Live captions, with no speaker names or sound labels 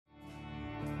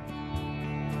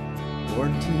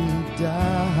born to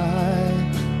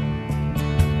die.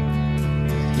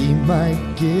 He might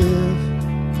give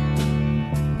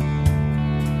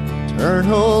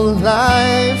eternal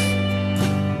life,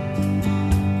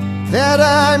 that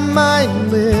I might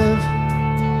live,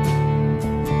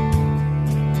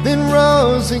 then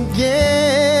rose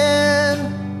again.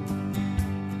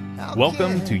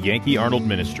 Welcome to Yankee Arnold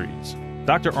Ministries.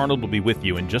 Dr. Arnold will be with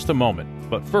you in just a moment,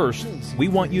 but first, we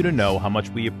want you to know how much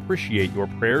we appreciate your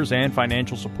prayers and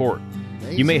financial support.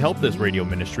 You may help this radio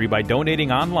ministry by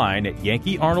donating online at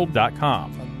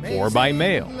yankeearnold.com or by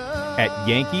mail at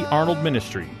Yankee Arnold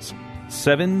Ministries,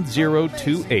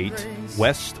 7028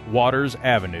 West Waters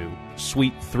Avenue,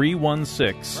 Suite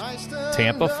 316,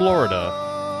 Tampa,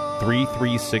 Florida,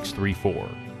 33634.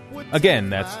 Again,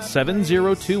 that's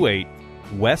 7028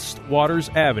 West Waters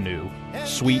Avenue,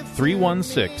 Suite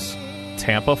 316,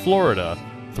 Tampa, Florida,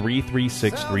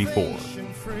 33634.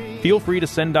 Feel free to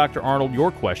send Dr. Arnold your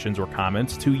questions or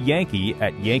comments to Yankee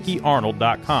at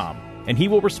yankeearnold.com, and he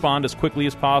will respond as quickly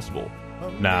as possible.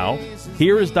 Now,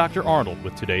 here is Dr. Arnold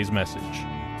with today's message.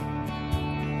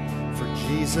 For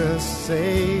Jesus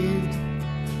saved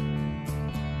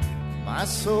my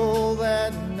soul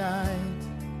that night.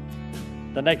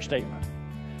 The next statement.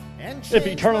 If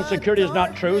eternal security is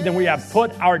not true, then we have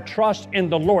put our trust in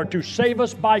the Lord to save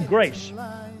us by grace.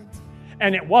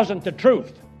 And it wasn't the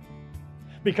truth.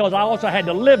 Because I also had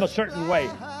to live a certain way.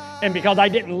 And because I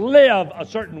didn't live a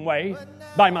certain way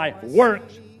by my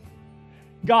works,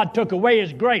 God took away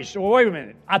His grace. Well, wait a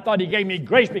minute. I thought He gave me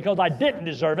grace because I didn't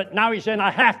deserve it. Now He's saying I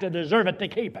have to deserve it to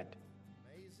keep it.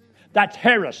 That's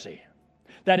heresy.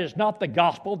 That is not the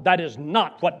gospel. That is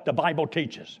not what the Bible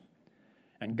teaches.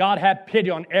 And God have pity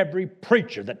on every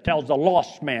preacher that tells the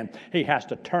lost man he has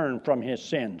to turn from his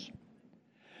sins.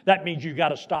 That means you got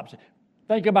to stop.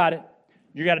 Think about it.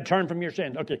 You got to turn from your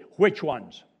sins. Okay, which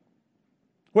ones?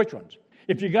 Which ones?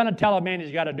 If you're going to tell a man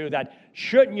he's got to do that,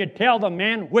 shouldn't you tell the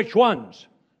man which ones?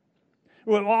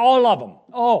 Well, all of them.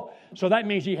 Oh, so that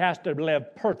means he has to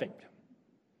live perfect.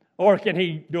 Or can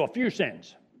he do a few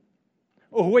sins?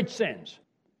 Or which sins?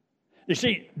 You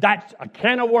see, that's a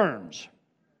can of worms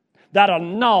that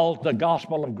annuls the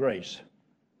gospel of grace.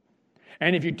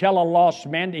 And if you tell a lost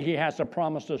man that he has to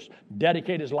promise to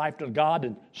dedicate his life to God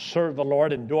and serve the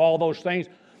Lord and do all those things,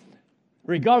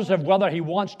 regardless of whether he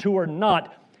wants to or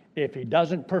not, if he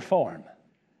doesn't perform,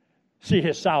 see,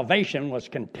 his salvation was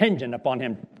contingent upon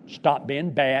him stop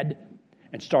being bad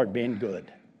and start being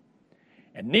good.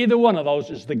 And neither one of those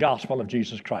is the gospel of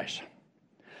Jesus Christ.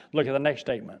 Look at the next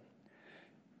statement.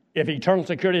 If eternal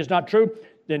security is not true,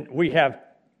 then we have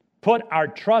put our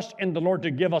trust in the Lord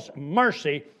to give us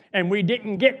mercy, and we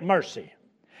didn't get mercy.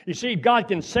 You see, God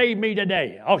can save me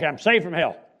today. Okay, I'm saved from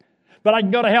hell. But I can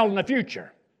go to hell in the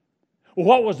future. Well,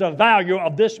 what was the value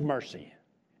of this mercy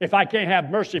if I can't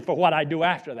have mercy for what I do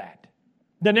after that?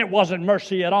 Then it wasn't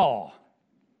mercy at all.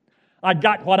 I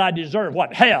got what I deserved.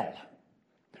 What? Hell.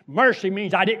 Mercy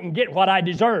means I didn't get what I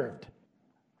deserved.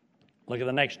 Look at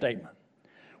the next statement.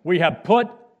 We have put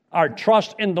our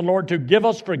trust in the Lord to give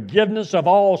us forgiveness of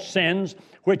all sins,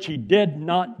 which He did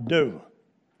not do.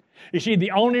 You see,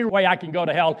 the only way I can go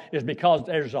to hell is because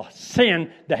there's a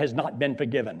sin that has not been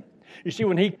forgiven. You see,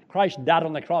 when Christ died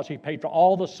on the cross, He paid for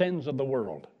all the sins of the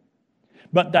world.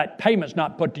 But that payment's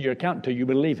not put to your account until you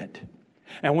believe it.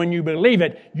 And when you believe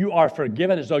it, you are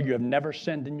forgiven as though you have never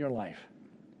sinned in your life.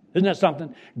 Isn't that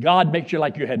something? God makes you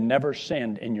like you had never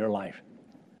sinned in your life.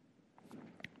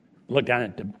 Look down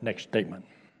at the next statement.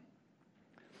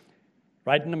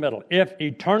 Right in the middle. If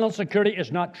eternal security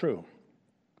is not true,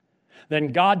 then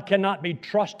God cannot be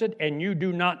trusted, and you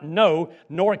do not know,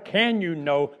 nor can you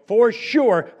know for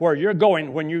sure where you're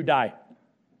going when you die.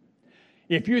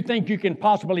 If you think you can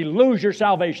possibly lose your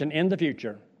salvation in the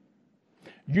future,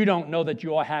 you don't know that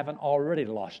you haven't already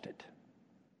lost it.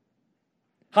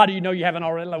 How do you know you haven't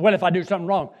already lost it? Well, if I do something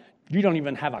wrong, you don't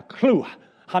even have a clue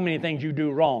how many things you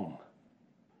do wrong.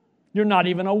 You're not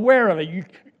even aware of it.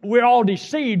 We're all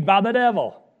deceived by the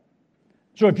devil.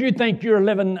 So if you think you're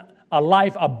living a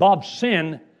life above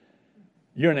sin,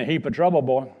 you're in a heap of trouble,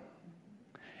 boy.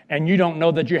 And you don't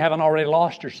know that you haven't already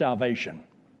lost your salvation.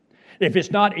 If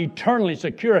it's not eternally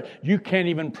secure, you can't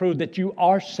even prove that you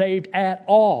are saved at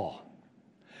all.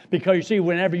 Because you see,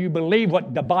 whenever you believe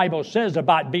what the Bible says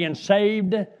about being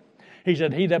saved, He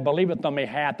said, he that believeth on me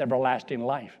hath everlasting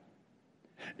life.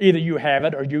 Either you have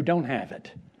it or you don't have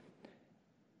it.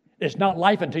 It's not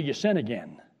life until you sin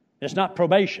again. It's not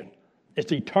probation.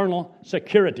 It's eternal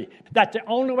security. That's the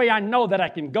only way I know that I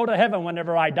can go to heaven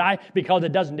whenever I die, because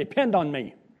it doesn't depend on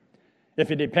me.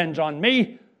 If it depends on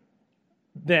me,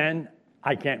 then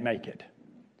I can't make it.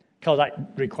 because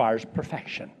that requires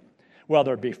perfection.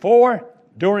 Whether before,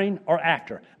 during, or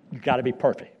after, you've got to be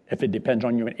perfect if it depends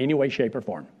on you in any way, shape, or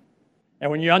form. And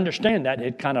when you understand that,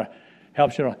 it kind of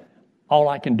helps you. All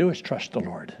I can do is trust the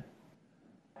Lord.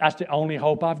 That's the only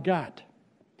hope I've got.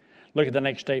 Look at the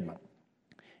next statement.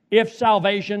 If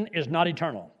salvation is not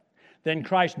eternal, then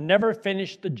Christ never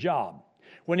finished the job.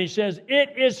 When he says,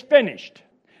 it is finished,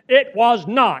 it was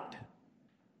not.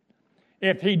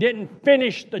 If he didn't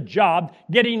finish the job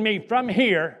getting me from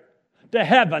here to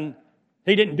heaven,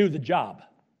 he didn't do the job.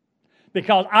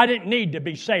 Because I didn't need to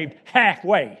be saved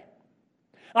halfway.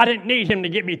 I didn't need him to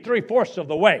get me 3/4 of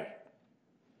the way,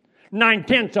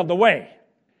 9/10 of the way.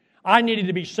 I needed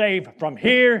to be saved from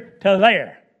here to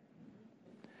there.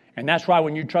 And that's why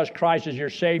when you trust Christ as your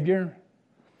Savior,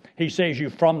 he saves you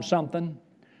from something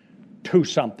to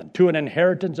something, to an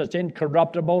inheritance that's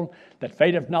incorruptible, that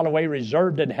fadeth not away,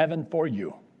 reserved in heaven for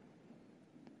you.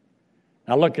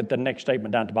 Now look at the next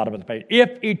statement down at the bottom of the page.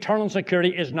 If eternal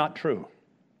security is not true,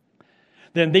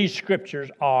 then these scriptures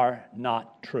are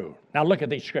not true. Now look at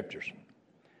these scriptures.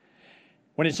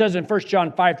 When it says in 1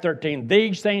 John 5:13,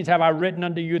 these things have I written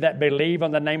unto you that believe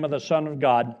on the name of the Son of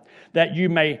God, that you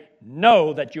may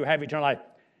know that you have eternal life.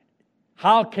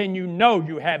 How can you know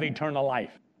you have eternal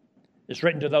life? It's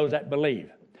written to those that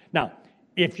believe. Now,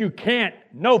 if you can't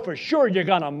know for sure you're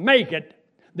going to make it,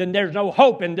 then there's no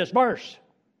hope in this verse.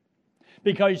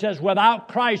 Because he says, without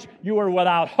Christ, you are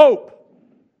without hope.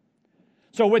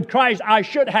 So with Christ, I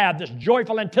should have this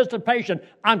joyful anticipation,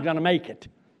 I'm going to make it.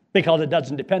 Because it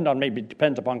doesn't depend on me, but it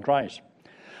depends upon Christ.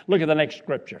 Look at the next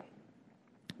scripture.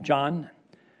 John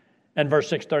and verse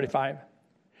 6:35.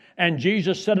 And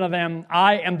Jesus said unto them,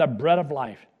 I am the bread of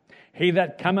life. He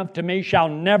that cometh to me shall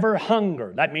never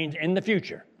hunger. That means in the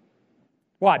future.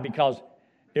 Why? Because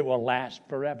it will last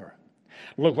forever.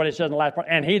 Look what it says in the last part.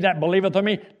 And he that believeth on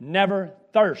me never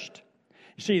thirst.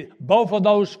 You see, both of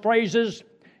those phrases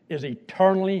is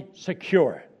eternally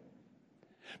secure.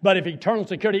 But if eternal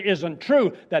security isn't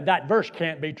true, that verse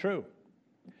can't be true.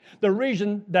 The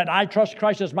reason that I trust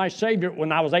Christ as my Savior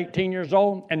when I was 18 years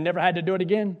old and never had to do it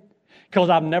again, because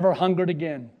I've never hungered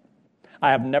again. I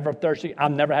have never thirsted.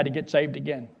 I've never had to get saved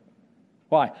again.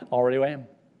 Why? Already am.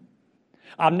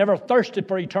 I've never thirsted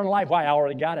for eternal life. Why? I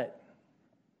already got it.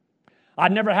 I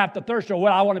never have to thirst for,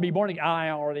 well, I want to be born again. I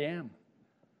already am.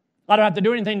 I don't have to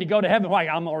do anything to go to heaven. Why?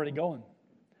 I'm already going.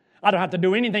 I don't have to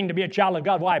do anything to be a child of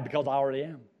God. Why? Because I already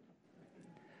am.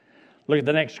 Look at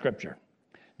the next scripture.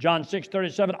 John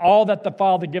 6:37, all that the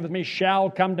Father giveth me shall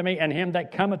come to me, and him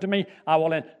that cometh to me I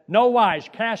will in no wise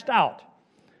cast out,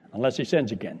 unless he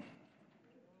sins again.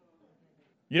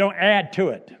 You don't add to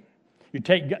it. You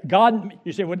take God,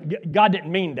 you say, well, God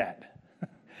didn't mean that.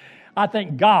 I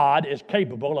think God is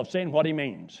capable of saying what he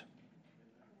means.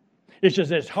 It's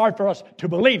just it's hard for us to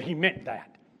believe he meant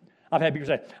that. I've had people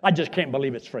say, I just can't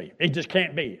believe it's free. It just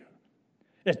can't be.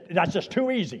 That's just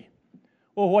too easy.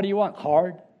 Well, what do you want?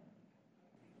 Hard?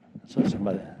 So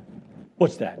somebody,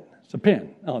 what's that? It's a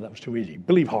pen. Oh, that was too easy.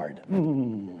 Believe hard. How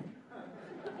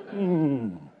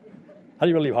do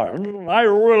you believe hard? I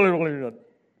really believe it.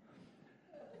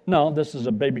 No, this is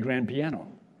a baby grand piano.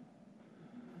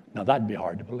 Now, that'd be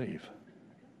hard to believe.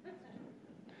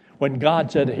 When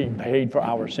God said he paid for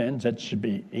our sins, that should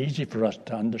be easy for us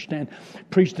to understand.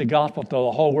 Preach the gospel to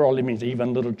the whole world. It means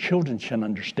even little children should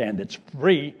understand it's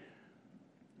free.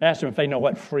 Ask them if they know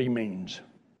what free means.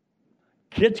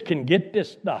 Kids can get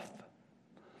this stuff.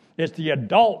 It's the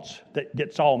adults that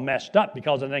gets all messed up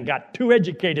because they got too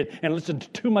educated and listened to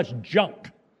too much junk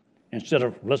instead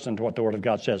of listening to what the Word of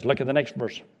God says. Look at the next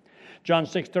verse. John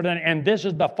 6:39, and this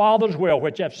is the Father's will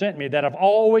which hath sent me, that of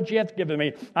all which he hath given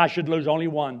me, I should lose only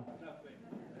one.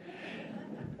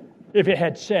 If it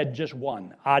had said just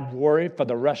one, I'd worry for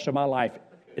the rest of my life.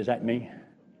 Is that me?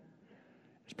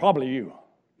 It's probably you.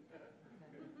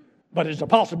 But it's a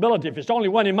possibility. If it's only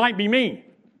one, it might be me.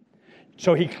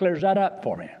 So he clears that up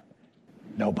for me.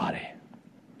 Nobody.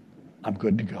 I'm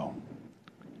good to go.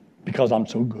 Because I'm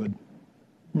so good.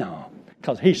 No,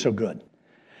 because he's so good.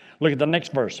 Look at the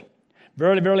next verse.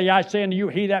 Verily, verily, I say unto you,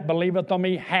 he that believeth on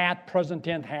me hath, present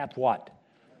tense, hath what?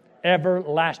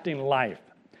 Everlasting life.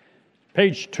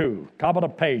 Page 2, top of the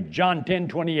page, John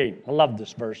 10:28. I love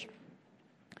this verse.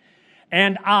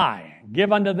 And I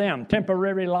give unto them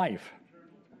temporary life.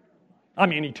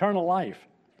 Eternal life.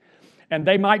 And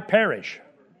they might perish.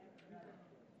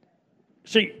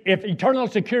 See, if eternal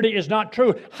security is not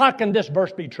true, how can this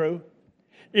verse be true?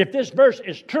 If this verse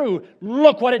is true,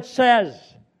 look what it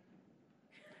says.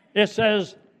 It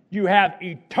says you have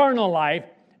eternal life,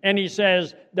 and he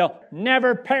says they'll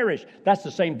never perish. That's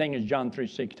the same thing as John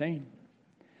 3:16.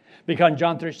 Because in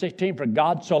John 3:16, for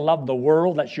God so loved the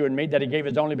world, that's you and me, that he gave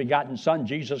his only begotten Son,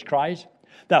 Jesus Christ,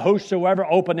 that whosoever,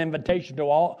 open invitation to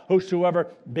all,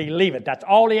 whosoever believeth. That's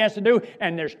all he has to do.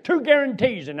 And there's two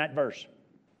guarantees in that verse.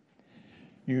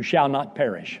 You shall not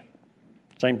perish.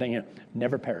 Same thing here.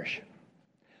 Never perish.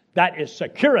 That is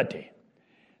security.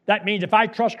 That means if I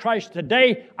trust Christ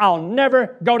today, I'll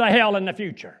never go to hell in the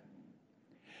future.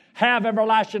 Have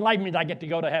everlasting life means I get to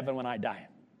go to heaven when I die.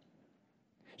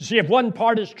 You see, if one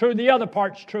part is true, the other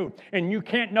part's true. And you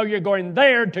can't know you're going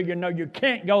there till you know you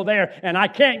can't go there. And I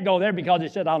can't go there because he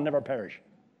said I'll never perish.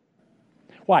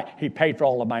 Why? He paid for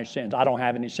all of my sins. I don't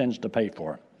have any sins to pay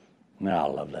for. Now, I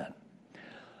love that.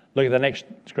 Look at the next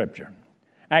scripture.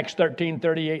 Acts 13,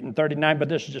 38 and 39, but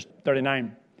this is just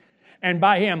 39. And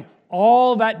by him,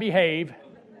 all that behave,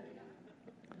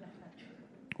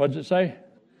 what does it say?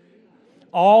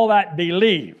 All that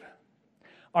believe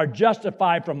are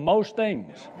justified from most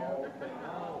things.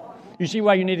 You see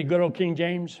why you need a good old King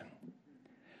James?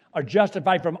 Are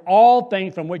justified from all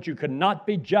things from which you could not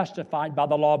be justified by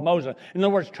the law of Moses. In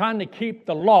other words, trying to keep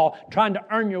the law, trying to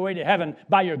earn your way to heaven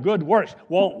by your good works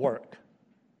won't work.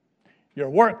 Your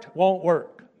works won't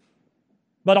work.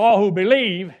 But all who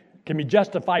believe can be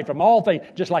justified from all things,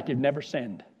 just like you've never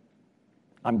sinned.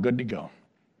 I'm good to go.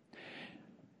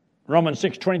 Romans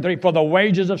 6:23, for the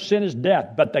wages of sin is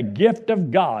death, but the gift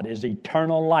of God is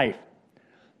eternal life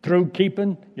through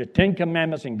keeping your 10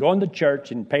 commandments and going to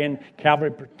church and paying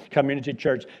Calvary Community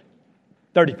Church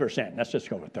 30%. Let's just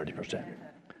go with 30%.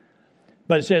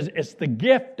 But it says it's the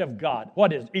gift of God.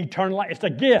 What is eternal life? It's a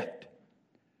gift.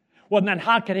 Well, then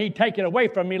how can he take it away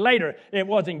from me later? It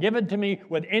wasn't given to me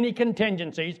with any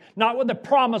contingencies, not with the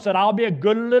promise that I'll be a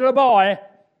good little boy,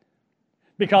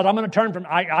 because I'm going to turn from,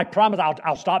 I promise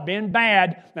I'll stop being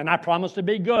bad, and I promise to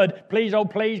be good. Please, oh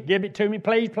please, give it to me,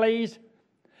 please, please.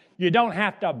 You don't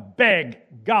have to beg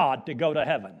God to go to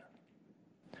heaven.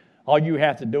 All you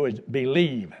have to do is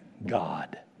believe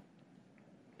God.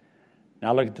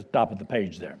 Now look at the top of the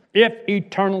page there. If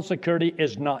eternal security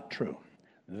is not true,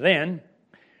 then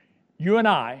you and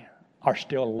I are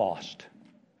still lost.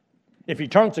 If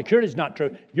eternal security is not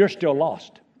true, you're still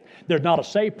lost. There's not a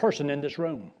saved person in this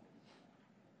room.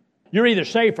 You're either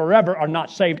saved forever or not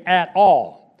saved at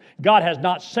all. God has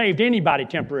not saved anybody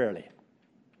temporarily.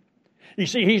 You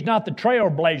see, he's not the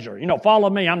trailblazer. You know, follow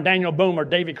me. I'm Daniel Boone or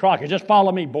Davy Crockett. Just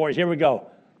follow me, boys. Here we go.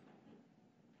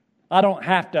 I don't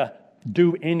have to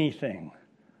do anything.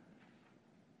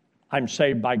 I'm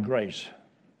saved by grace,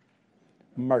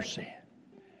 mercy,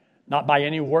 not by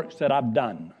any works that I've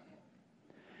done.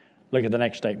 Look at the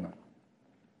next statement.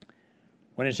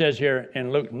 When it says here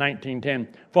in Luke 19:10,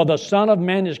 for the Son of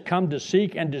Man is come to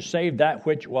seek and to save that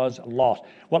which was lost.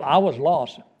 Well, I was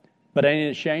lost, but ain't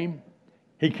it a shame?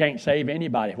 He can't save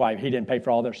anybody. Why? He didn't pay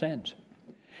for all their sins.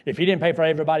 If he didn't pay for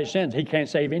everybody's sins, he can't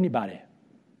save anybody.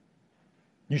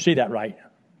 You see that, right?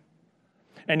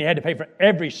 And he had to pay for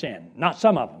every sin, not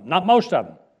some of them, not most of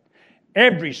them.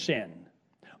 Every sin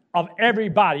of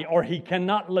everybody, or he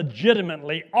cannot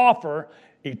legitimately offer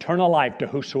eternal life to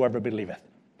whosoever believeth.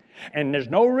 And there's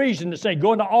no reason to say,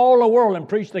 go into all the world and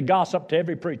preach the gospel to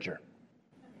every preacher.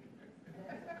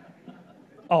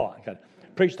 Oh, I got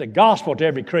it. Preach the gospel to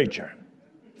every creature.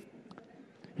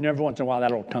 You know, every once in a while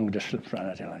that old tongue just slips right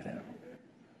out there like that.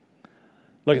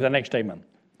 Look at the next statement.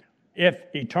 If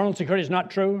eternal security is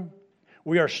not true,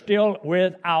 we are still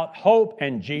without hope,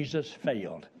 and Jesus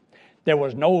failed. There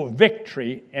was no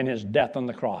victory in his death on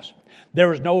the cross. There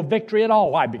was no victory at all.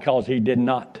 Why? Because he did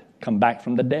not come back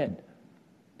from the dead.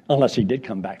 Unless he did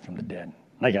come back from the dead.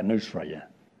 I got news for you.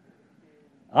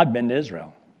 I've been to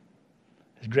Israel.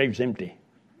 His grave's empty.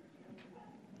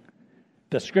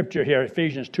 The scripture here,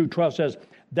 Ephesians 2:12 says,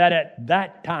 that at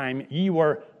that time ye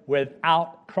were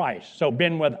without Christ. So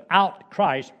been without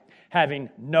Christ, having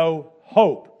no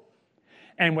hope,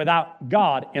 and without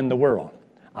God in the world.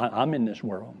 I'm in this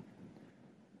world.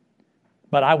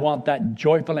 But I want that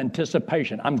joyful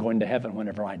anticipation. I'm going to heaven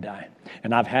whenever I die.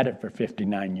 And I've had it for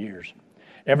 59 years.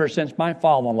 Ever since my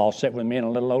father-in-law sat with me in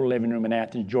a little old living room in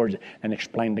Athens, Georgia, and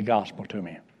explained the gospel to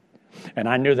me. And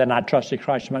I knew that I trusted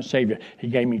Christ as my Savior. He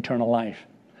gave me eternal life.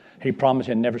 He promised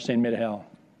he'd never send me to hell.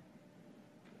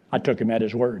 I took him at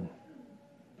his word.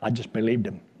 I just believed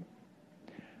him.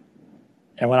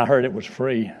 And when I heard it was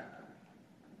free,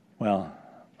 well,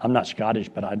 I'm not Scottish,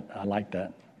 but I like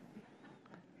that.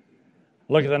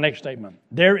 Look at the next statement.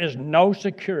 There is no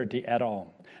security at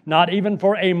all. Not even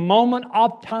for a moment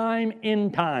of time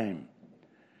in time.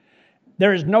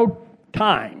 There is no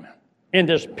time in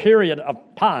this period of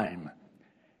time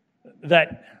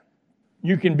that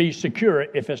you can be secure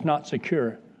if it's not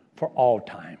secure for all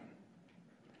time.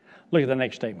 Look at the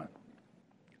next statement.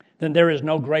 Then there is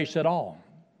no grace at all.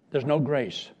 There's no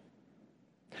grace.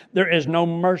 There is no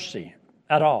mercy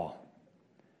at all.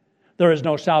 There is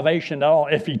no salvation at all.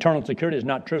 If eternal security is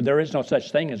not true, there is no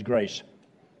such thing as grace.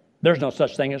 There's no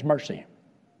such thing as mercy.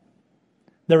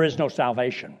 There is no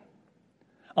salvation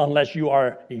unless you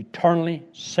are eternally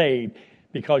saved,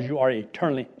 because you are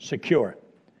eternally secure.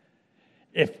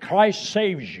 If Christ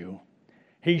saves you,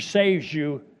 He saves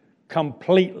you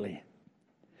completely,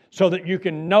 so that you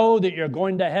can know that you're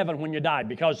going to heaven when you die.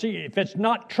 Because, see, if it's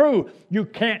not true, you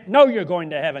can't know you're going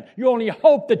to heaven. You only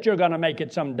hope that you're going to make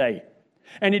it someday.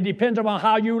 And it depends upon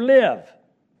how you live.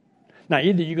 Now,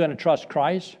 either you're going to trust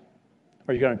Christ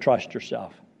or you're going to trust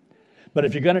yourself. But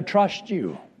if you're going to trust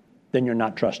you, then you're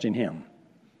not trusting Him.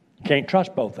 You can't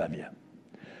trust both of you.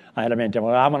 I had a man tell me,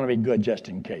 well, I'm going to be good just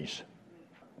in case.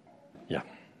 Yeah.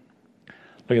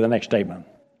 Look at the next statement.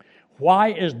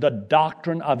 Why is the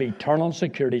doctrine of eternal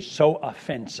security so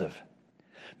offensive?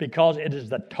 Because it is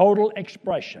the total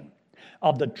expression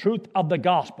of the truth of the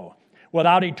gospel.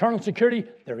 Without eternal security,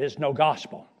 there is no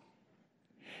gospel.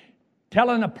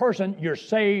 Telling a person you're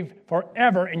saved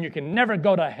forever and you can never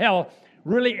go to hell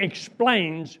really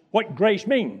explains what grace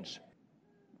means.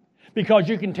 Because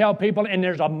you can tell people, and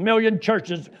there's a million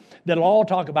churches that'll all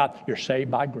talk about, you're saved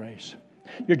by grace.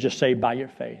 You're just saved by your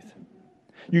faith.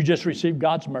 You just receive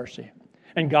God's mercy,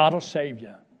 and God will save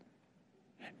you,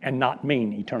 and not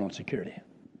mean eternal security.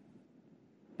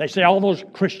 They say all those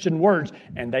Christian words,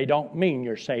 and they don't mean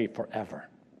you're saved forever.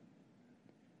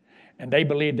 And they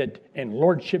believe that in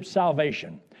Lordship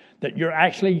salvation, that you're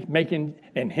actually making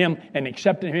in Him and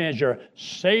accepting Him as your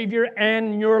Savior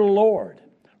and your Lord.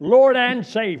 Lord and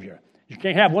Savior. You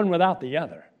can't have one without the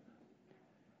other.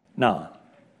 Now,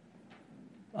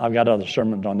 I've got other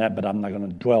sermons on that, but I'm not going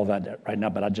to dwell on that right now,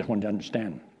 but I just want you to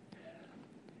understand.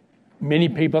 Many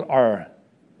people are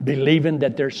believing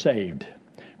that they're saved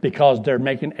because they're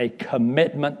making a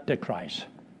commitment to Christ.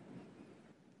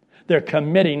 They're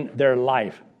committing their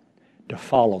life to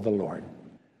follow the Lord.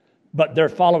 But their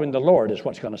following the Lord is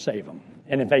what's going to save them.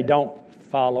 And if they don't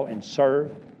follow and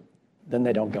serve, then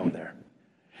they don't go there.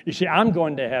 You see, I'm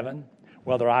going to heaven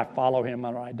whether I follow Him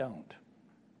or I don't.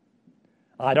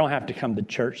 I don't have to come to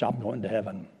church. I'm going to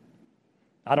heaven.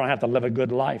 I don't have to live a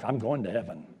good life. I'm going to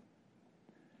heaven.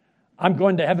 I'm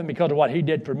going to heaven because of what He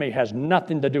did for me. It has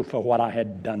nothing to do for what I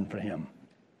had done for Him.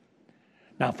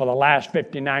 Now, for the last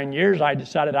 59 years, I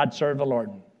decided I'd serve the Lord.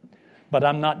 But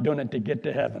I'm not doing it to get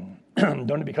to heaven. I'm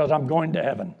doing it because I'm going to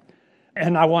heaven.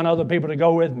 And I want other people to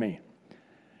go with me.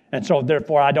 And so,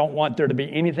 therefore, I don't want there to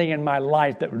be anything in my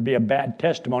life that would be a bad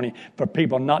testimony for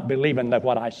people not believing that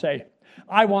what I say.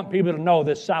 I want people to know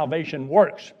that salvation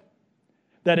works,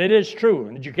 that it is true,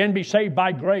 and that you can be saved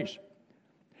by grace.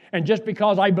 And just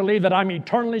because I believe that I'm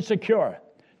eternally secure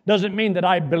doesn't mean that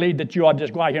I believe that you ought to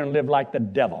just go out here and live like the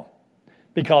devil.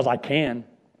 Because I can,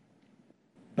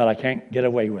 but I can't get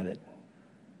away with it.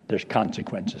 There's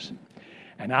consequences.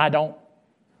 And I don't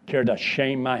care to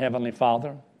shame my Heavenly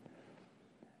Father.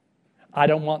 I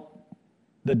don't want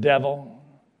the devil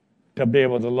to be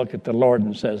able to look at the Lord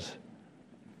and says,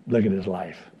 look at his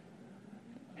life.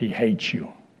 He hates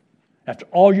you. After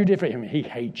all you did for him, he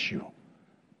hates you.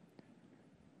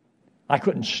 I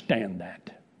couldn't stand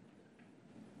that.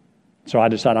 So I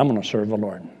decided I'm going to serve the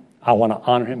Lord. I want to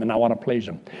honor Him and I want to please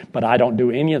Him. But I don't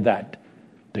do any of that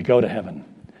to go to heaven.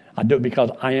 I do it because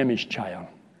I am His child.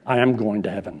 I am going to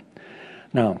heaven.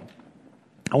 Now,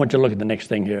 I want you to look at the next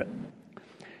thing here.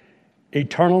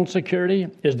 Eternal security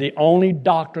is the only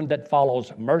doctrine that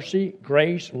follows mercy,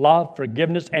 grace, love,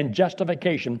 forgiveness, and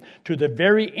justification to the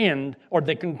very end or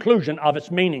the conclusion of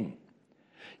its meaning.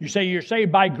 You say you're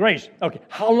saved by grace. Okay,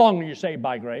 how long are you saved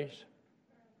by grace?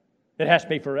 It has to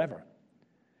be forever.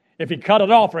 If you cut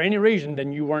it off for any reason,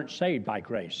 then you weren't saved by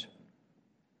grace.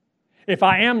 If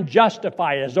I am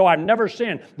justified as though I've never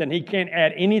sinned, then He can't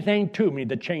add anything to me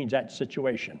to change that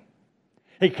situation.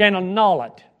 He can't annul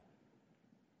it.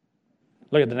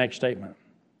 Look at the next statement.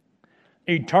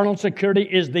 Eternal security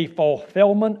is the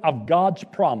fulfillment of God's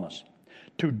promise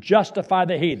to justify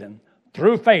the heathen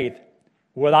through faith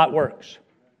without works.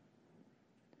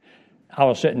 I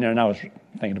was sitting there and I was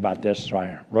thinking about this, so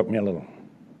I wrote me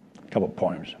a couple of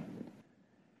poems.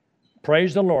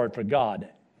 Praise the Lord, for God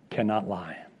cannot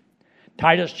lie.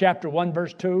 Titus chapter 1,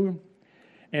 verse 2,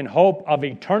 in hope of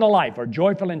eternal life or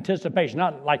joyful anticipation.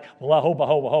 Not like, well, I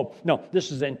hope. No,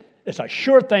 it's a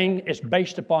sure thing. It's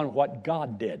based upon what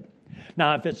God did.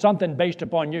 Now, if it's something based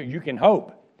upon you, you can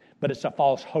hope, but it's a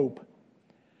false hope.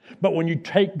 But when you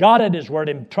take God at His word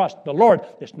and trust the Lord,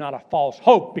 it's not a false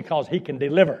hope because He can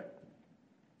deliver.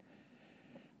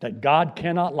 that God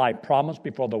cannot lie promised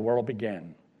before the world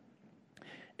began.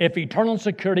 If eternal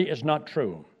security is not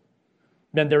true,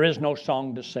 then there is no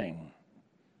song to sing.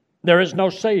 There is no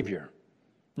Savior,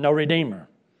 no Redeemer,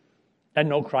 and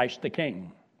no Christ the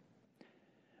King.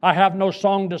 I have no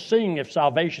song to sing if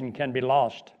salvation can be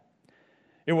lost.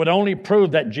 It would only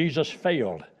prove that Jesus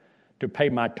failed to pay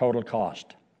my total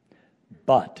cost.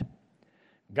 But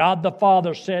God the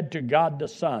Father said to God the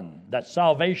Son that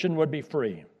salvation would be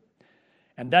free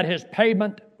and that His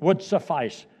payment would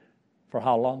suffice for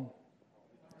how long?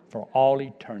 For all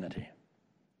eternity.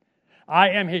 I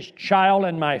am His child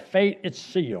and my fate is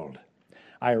sealed.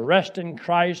 I rest in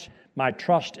Christ, my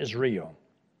trust is real.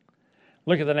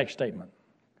 Look at the next statement.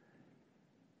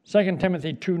 2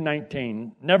 Timothy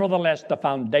 2:19, nevertheless the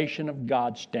foundation of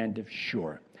God standeth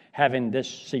sure, having this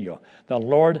seal, the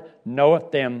Lord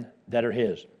knoweth them that are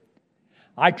His.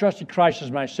 I trusted Christ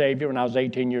as my Savior when I was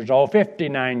 18 years old,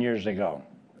 59 years ago.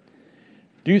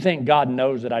 Do you think God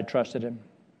knows that I trusted Him?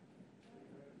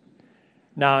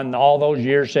 Now, in all those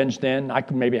years since then, I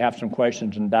could maybe have some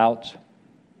questions and doubts.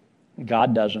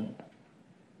 God doesn't.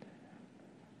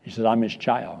 He says, I'm His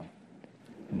child,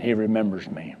 and He remembers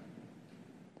me.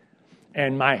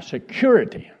 And my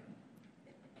security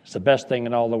is the best thing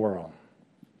in all the world.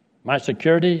 My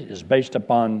security is based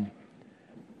upon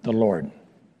the Lord.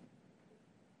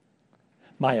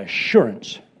 My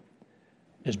assurance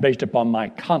is based upon my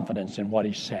confidence in what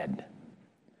He said.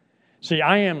 See,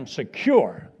 I am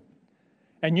secure.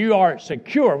 And you are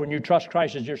secure when you trust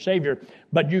Christ as your Savior,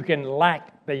 but you can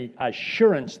lack the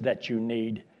assurance that you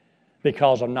need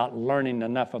because of not learning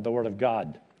enough of the Word of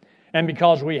God. And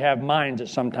because we have minds that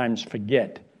sometimes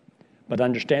forget. But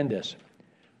understand this.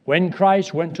 When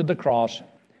Christ went to the cross,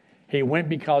 He went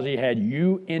because He had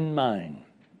you in mind.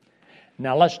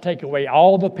 Now let's take away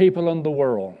all the people in the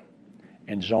world,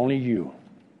 and it's only you.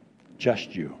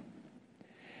 Just you.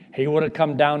 He would have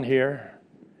come down here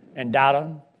and died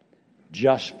on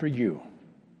just for you.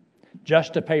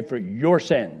 Just to pay for your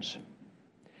sins.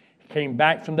 He came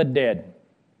back from the dead.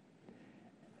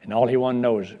 And all He wanted to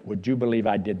know is, would you believe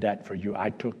I did that for you?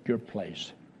 I took your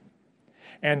place.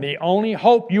 And the only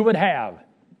hope you would have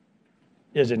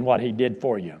is in what He did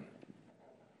for you.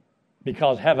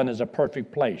 Because heaven is a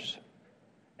perfect place.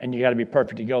 And you got to be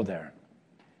perfect to go there.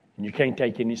 And you can't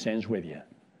take any sins with you.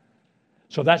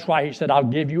 So that's why He said, I'll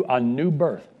give you a new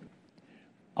birth.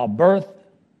 A birth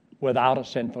without a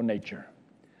sinful nature.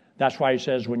 That's why He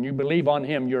says, when you believe on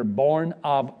Him, you're born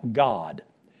of God.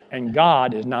 And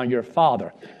God is now your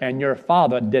Father. And your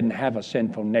Father didn't have a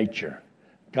sinful nature.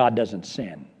 God doesn't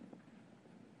sin.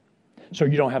 So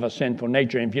you don't have a sinful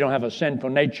nature. And if you don't have a sinful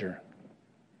nature,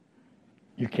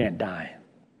 you can't die.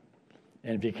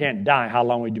 And if you can't die, how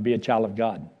long would you be a child of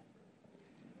God?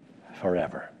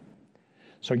 Forever.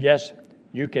 So yes,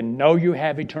 you can know you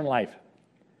have eternal life.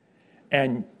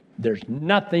 And there's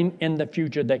nothing in the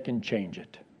future that can change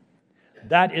it.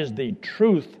 That is the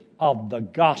truth of the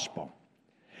gospel.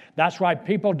 That's why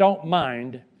people don't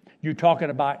mind you talking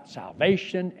about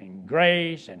salvation and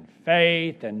grace and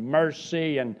faith and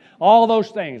mercy and all those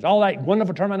things, all that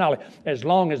wonderful terminology, as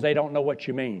long as they don't know what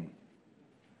you mean.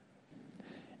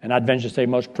 And I'd venture to say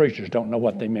most preachers don't know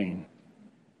what they mean.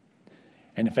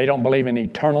 And if they don't believe in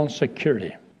eternal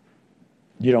security,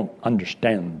 you don't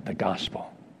understand the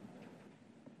gospel.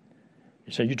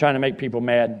 You say, you're trying to make people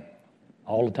mad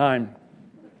all the time.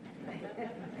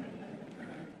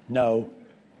 No.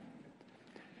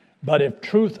 But if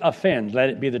truth offends, let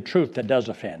it be the truth that does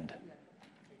offend.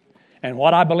 And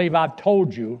what I believe I've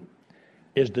told you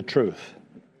is the truth.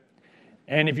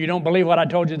 And if you don't believe what I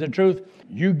told you is the truth,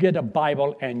 you get a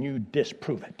Bible and you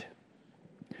disprove it.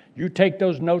 You take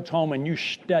those notes home and you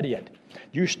study it.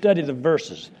 You study the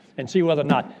verses and see whether or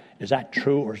not, is that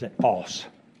true or is it false?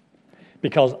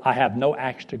 Because I have no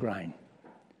axe to grind.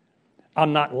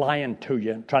 I'm not lying to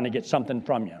you, trying to get something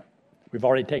from you. We've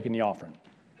already taken the offering.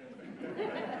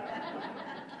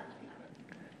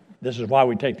 This is why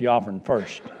we take the offering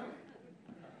first.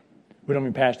 We don't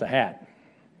even pass the hat.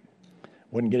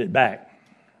 Wouldn't get it back.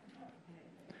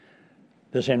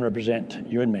 This hand represents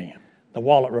you and me. The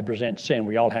wallet represents sin.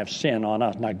 We all have sin on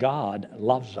us. Now God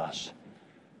loves us.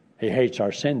 He hates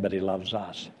our sin, but He loves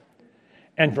us.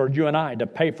 And for you and I to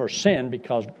pay for sin,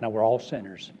 because now we're all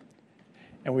sinners.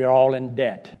 And we are all in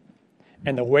debt.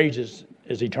 And the wages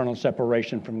is eternal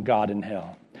separation from God in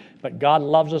hell. But God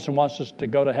loves us and wants us to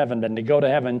go to heaven. And to go to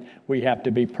heaven, we have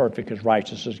to be perfect as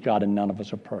righteous as God, and none of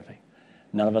us are perfect.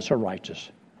 None of us are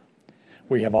righteous.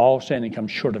 We have all sinned and come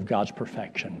short of God's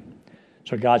perfection.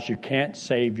 So, guys, you can't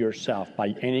save yourself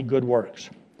by any good works.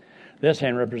 This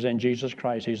hand represents Jesus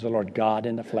Christ. He's the Lord God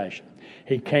in the flesh.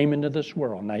 He came into this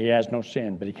world. Now, he has no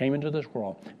sin, but he came into this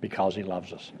world because he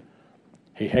loves us.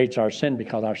 He hates our sin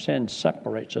because our sin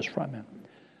separates us from him.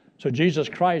 So Jesus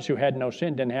Christ, who had no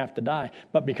sin, didn't have to die.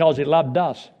 But because he loved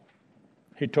us,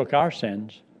 he took our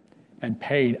sins and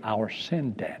paid our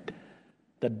sin debt.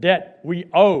 The debt we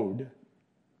owed,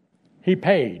 he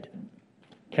paid,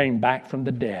 came back from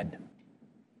the dead.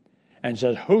 And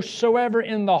says, whosoever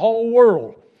in the whole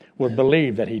world would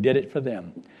believe that he did it for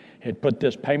them, he'd put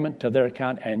this payment to their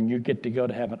account, and you get to go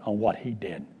to heaven on what he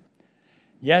did.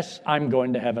 Yes, I'm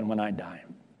going to heaven when I die.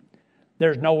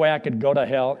 There's no way I could go to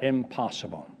hell.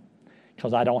 Impossible.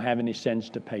 Because I don't have any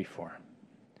sins to pay for.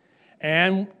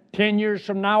 And 10 years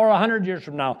from now or 100 years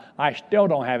from now, I still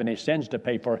don't have any sins to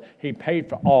pay for. He paid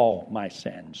for all my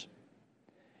sins.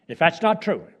 If that's not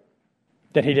true,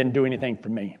 then he didn't do anything for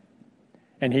me.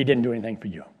 And he didn't do anything for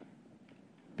you.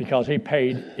 Because he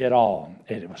paid it all.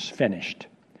 It was finished.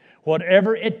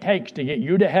 Whatever it takes to get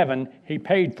you to heaven, he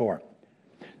paid for.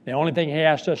 The only thing he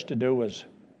asked us to do was,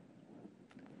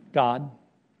 God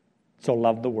so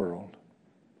loved the world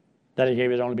that he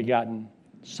gave his only begotten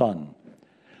Son,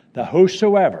 that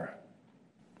whosoever,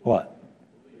 what?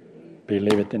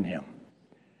 Believeth in him.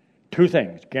 Two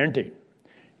things, guaranteed.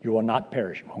 You will not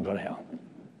perish, you won't go to hell.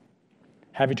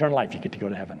 Have eternal life, you get to go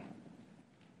to heaven.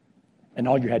 And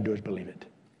all you had to do is believe it.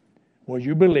 Well,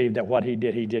 you believe that what he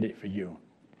did it for you.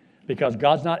 Because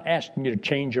God's not asking you to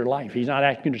change your life. He's not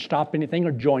asking you to stop anything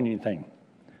or join anything.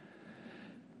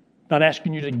 Not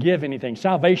asking you to give anything.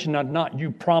 Salvation is not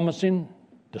you promising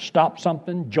to stop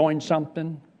something, join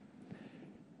something.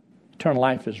 Eternal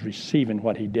life is receiving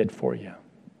what he did for you.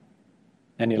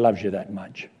 And he loves you that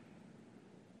much.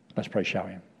 Let's pray, shall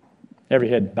we? Every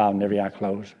head bowed and every eye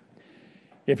closed.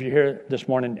 If you're here this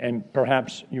morning and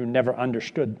perhaps you never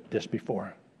understood this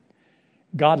before,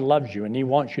 God loves you and he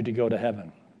wants you to go to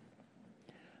heaven.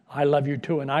 I love you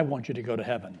too, and I want you to go to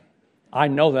heaven. I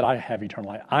know that I have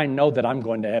eternal life. I know that I'm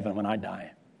going to heaven when I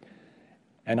die.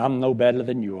 And I'm no better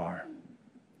than you are.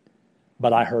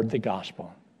 But I heard the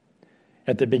gospel.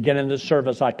 At the beginning of the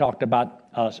service, I talked about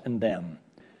us and them,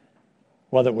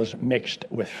 whether it was mixed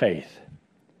with faith.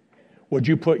 Would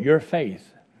you put your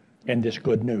faith in this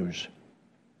good news?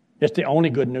 It's the only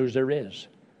good news there is.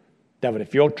 That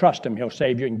if you'll trust him, he'll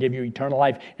save you and give you eternal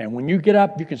life. And when you get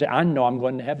up, you can say, I know I'm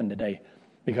going to heaven today.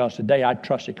 Because today I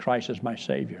trusted Christ as my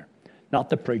Savior. Not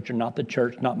the preacher, not the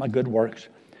church, not my good works.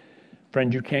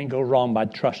 Friend, you can't go wrong by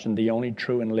trusting the only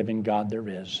true and living God there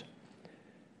is.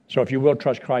 So if you will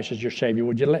trust Christ as your Savior,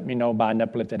 would you let me know by an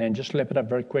uplifted hand? Just slip it up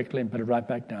very quickly and put it right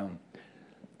back down.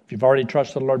 If you've already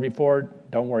trusted the Lord before,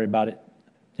 don't worry about it.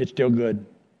 It's still good.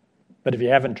 But if you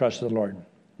haven't trusted the Lord,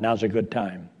 now's a good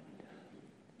time.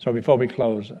 So before we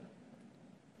close,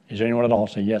 is there anyone at all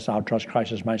say, yes, I'll trust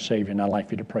Christ as my Savior, and I'd like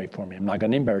for you to pray for me. I'm not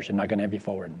going to embarrass you. I'm not going to have you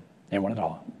forward. Anyone at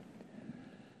all?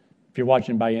 If you're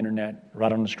watching by internet,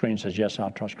 right on the screen says, yes,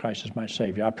 I'll trust Christ as my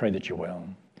Savior. I pray that you will.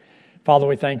 Father,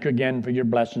 we thank you again for your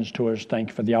blessings to us. Thank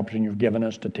you for the opportunity you've given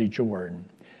us to teach your word.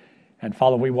 And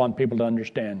Father, we want people to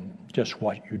understand just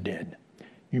what you did.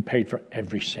 You paid for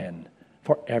every sin,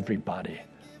 for everybody,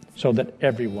 so that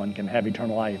everyone can have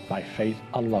eternal life by faith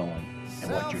alone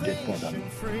in what you did for them.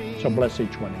 So bless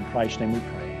each one. In Christ's name we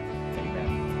pray.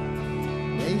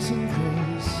 Amen. Amazing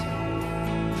grace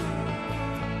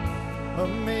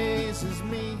amazes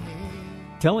me.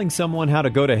 Telling someone how to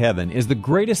go to heaven is the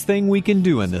greatest thing we can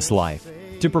do in this life.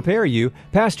 To prepare you,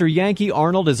 Pastor Yankee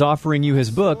Arnold is offering you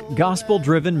his book, Gospel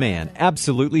Driven Man,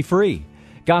 absolutely free.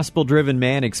 Gospel Driven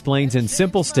Man explains in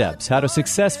simple steps how to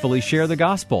successfully share the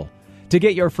gospel. To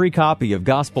get your free copy of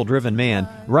Gospel Driven Man,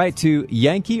 write to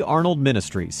Yankee Arnold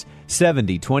Ministries,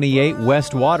 7028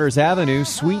 West Waters Avenue,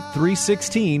 Suite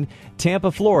 316,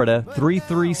 Tampa, Florida,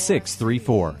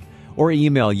 33634. Or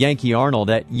email Yankee Arnold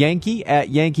at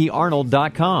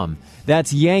yankee@yankeearnold.com.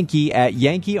 That's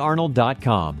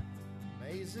yankee@yankeearnold.com.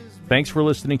 Thanks for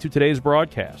listening to today's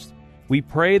broadcast. We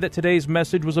pray that today's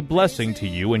message was a blessing to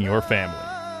you and your family.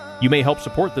 You may help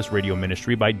support this radio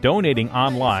ministry by donating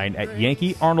online at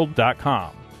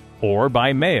yankeearnold.com or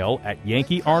by mail at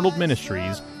Yankee Arnold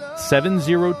Ministries,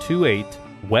 7028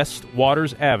 West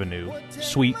Waters Avenue,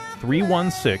 Suite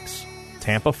 316,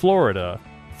 Tampa, Florida,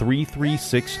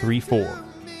 33634.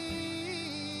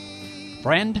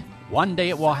 Friend, one day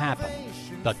it will happen.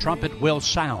 The trumpet will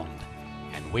sound,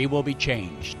 and we will be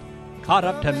changed, caught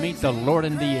up to meet the Lord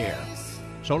in the air.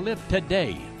 So live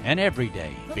today and every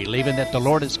day, believing that the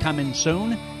Lord is coming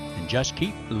soon, and just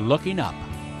keep looking up.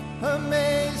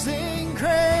 Amazing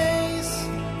grace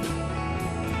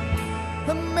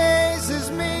amazes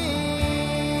me.